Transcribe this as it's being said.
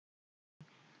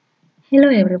Hello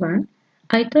everyone.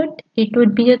 I thought it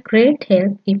would be a great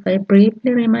help if I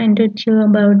briefly reminded you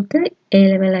about the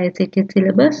A-level ICT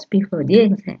syllabus before the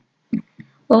exam.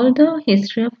 Although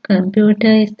history of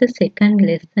computer is the second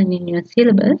lesson in your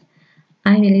syllabus,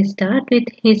 I will start with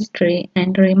history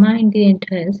and remind the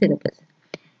entire syllabus.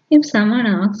 If someone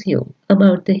asks you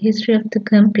about the history of the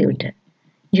computer,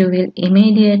 you will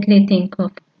immediately think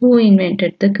of who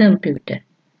invented the computer.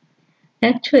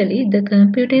 Actually, the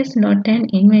computer is not an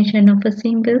invention of a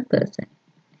single person.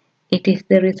 It is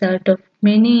the result of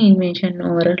many inventions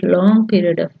over a long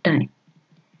period of time.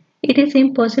 It is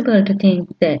impossible to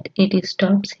think that it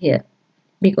stops here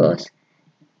because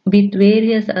with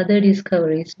various other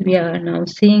discoveries, we are now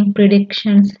seeing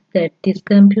predictions that this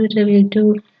computer will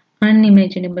do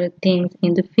unimaginable things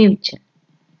in the future.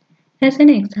 As an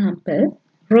example,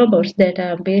 robots that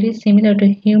are very similar to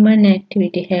human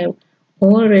activity have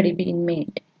already been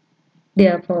made.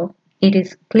 Therefore, it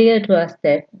is clear to us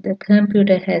that the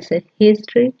computer has a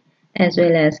history as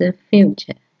well as a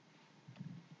future.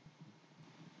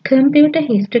 Computer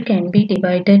history can be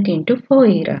divided into four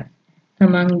eras.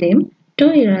 Among them,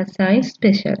 two eras are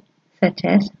special, such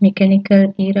as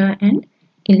mechanical era and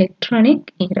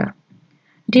electronic era.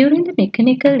 During the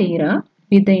mechanical era,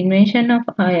 with the invention of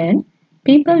iron,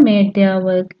 people made their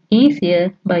work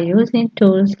easier by using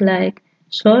tools like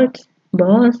swords,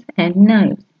 bows, and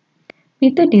knives.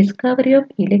 With the discovery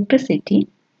of electricity,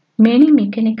 many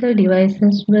mechanical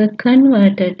devices were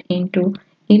converted into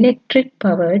electric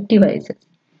powered devices.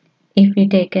 If we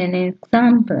take an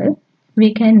example,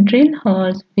 we can drill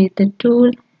holes with a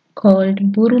tool called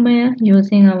Burumaya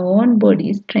using our own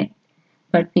body strength.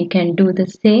 But we can do the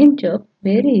same job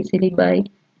very easily by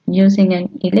using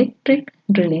an electric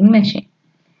drilling machine.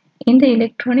 In the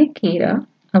electronic era,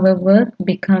 our work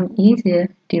became easier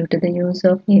due to the use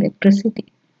of electricity.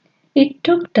 It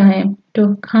took time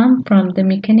to come from the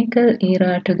mechanical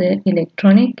era to the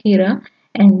electronic era,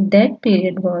 and that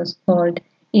period was called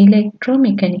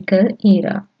electromechanical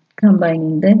era,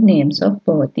 combining the names of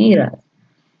both eras.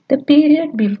 The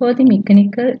period before the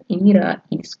mechanical era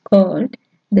is called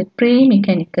the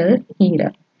pre-mechanical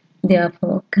era.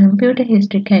 Therefore, computer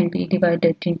history can be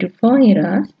divided into four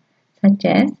eras such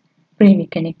as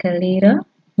pre-mechanical era,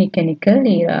 mechanical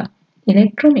era,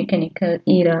 electromechanical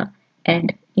era,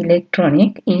 and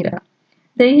electronic era.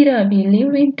 The era we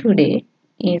live in today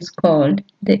is called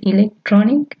the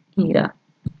electronic era.